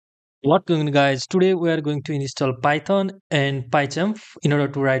What going on, guys? Today we are going to install Python and PyCharm in order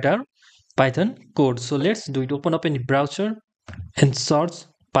to write our Python code. So let's do it. Open up any browser and search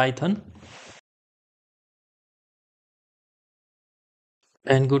Python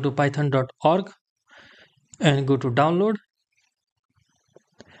and go to python.org and go to download.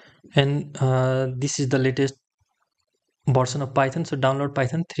 And this is the latest version of Python. So download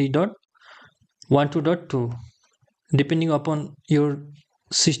Python 3.12.2. Depending upon your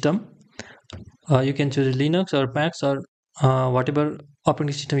system, you can choose Linux or Mac or whatever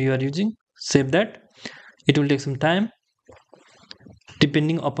operating system you are using. Save that. It will take some time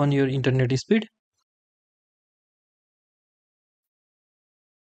depending upon your internet speed.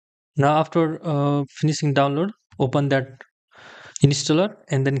 Now after finishing download, open that installer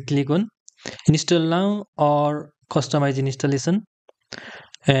and then click on install now or customize installation.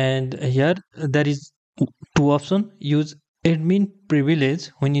 And here there is two options: use admin privilege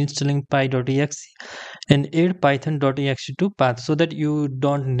when installing py.exe and add python.exe to path, so that you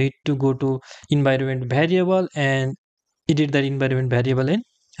don't need to go to environment variable and edit that environment variable. And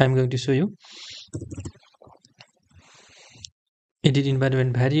I'm going to show you edit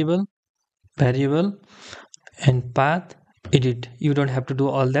environment variable and path edit. You don't have to do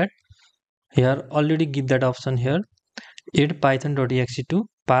all that here. Already give that option here, add python.exe to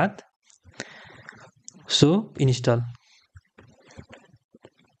path. So install.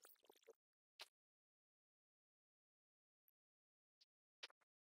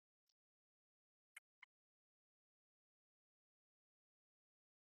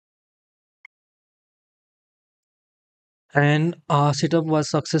 And our setup was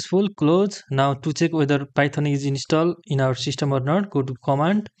successful. Close. Now to check whether Python is installed in our system or not, go to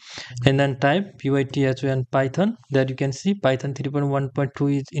command and then type python python. There you can see Python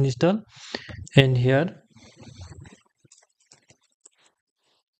 3.1.2 is installed. And here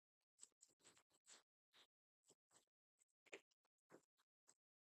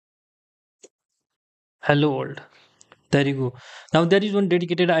hello world. There you go. Now there is one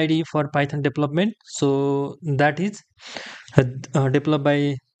dedicated IDE for Python development. So that is developed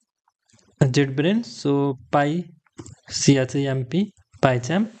by JetBrains. So PyCharm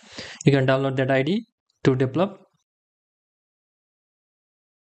PyCharm. You can download that ID to develop.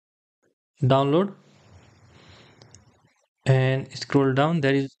 Download and scroll down.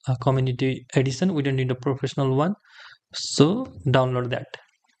 There is a community edition. We don't need a professional one. So download that.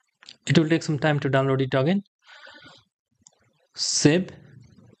 It will take some time to download it again. Save.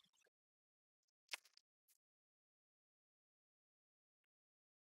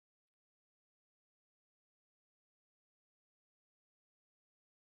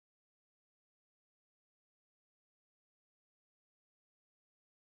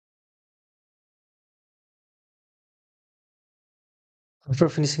 After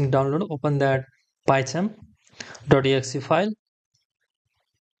finishing download, open that pycharm.exe file.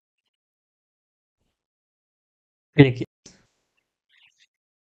 Click.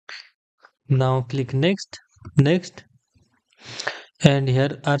 Now click next. Next. And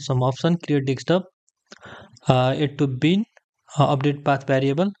here are some options: create desktop, add to bin, update path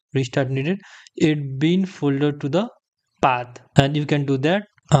variable, restart needed, add bin folder to the path. And you can do that.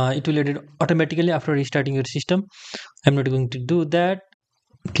 It will edit automatically after restarting your system. I'm not going to do that.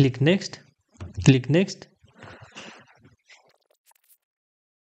 Click next. Click next.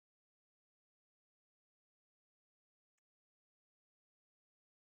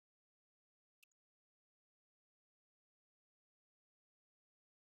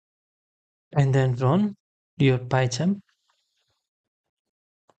 And then run your PyCharm.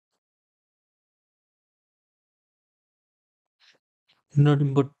 Not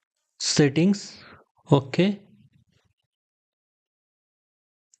input settings. Okay.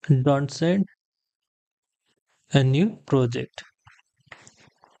 Don't send a new project.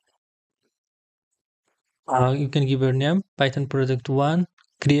 You can give your name Python project 1.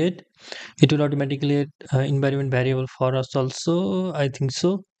 Create. It will automatically add environment variable for us also. I think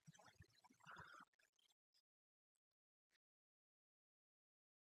so.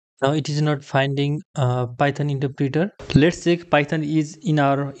 Now it is not finding Python interpreter. Let's check Python is in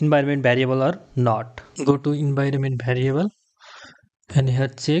our environment variable or not. Go to environment variable and here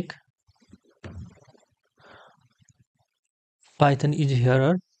check Python is here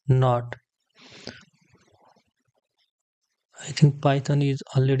or not. I think Python is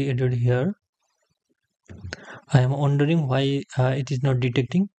already added here. I am wondering why it is not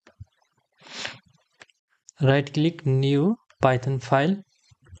detecting. Right click, new Python file.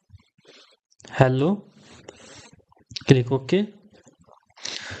 Hello. Click OK.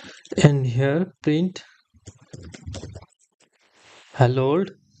 And here print hello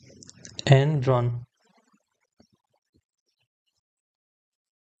world. and run.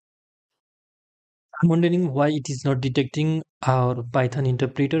 I'm wondering why it is not detecting our Python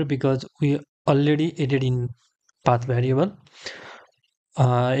interpreter because we already added in path variable.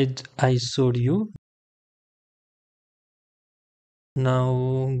 I showed you.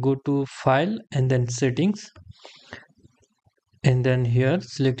 Now go to file and then settings, and then here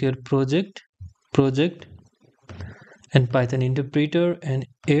select your project and Python interpreter and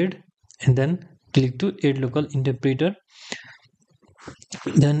add, and then click to add local interpreter.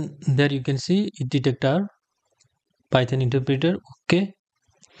 Then there you can see it detect our Python interpreter. Okay,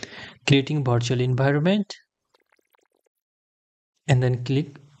 creating virtual environment, and then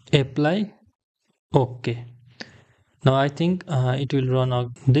click apply. Okay, now I think it will run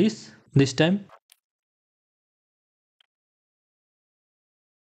out this time.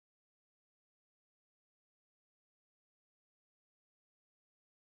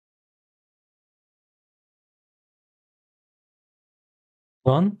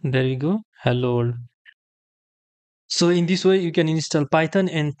 Run. There you go. Hello world. So in this way, you can install Python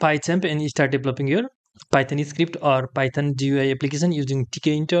and PyCharm and start developing your Python script or Python GUI application using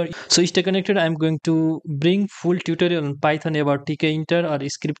tkinter. So stay connected. I'm going to bring full tutorial on Python about tkinter or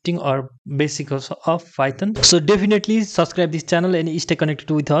scripting or basics of Python. So definitely subscribe this channel and stay connected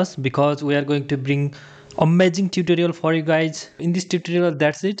with us because we are going to bring amazing tutorial for you guys. In this tutorial,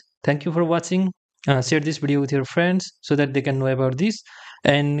 that's it. Thank you for watching. Share this video with your friends so that they can know about this,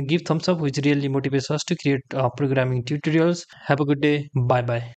 and give thumbs up, which really motivates us to create programming tutorials. Have a good day. Bye bye.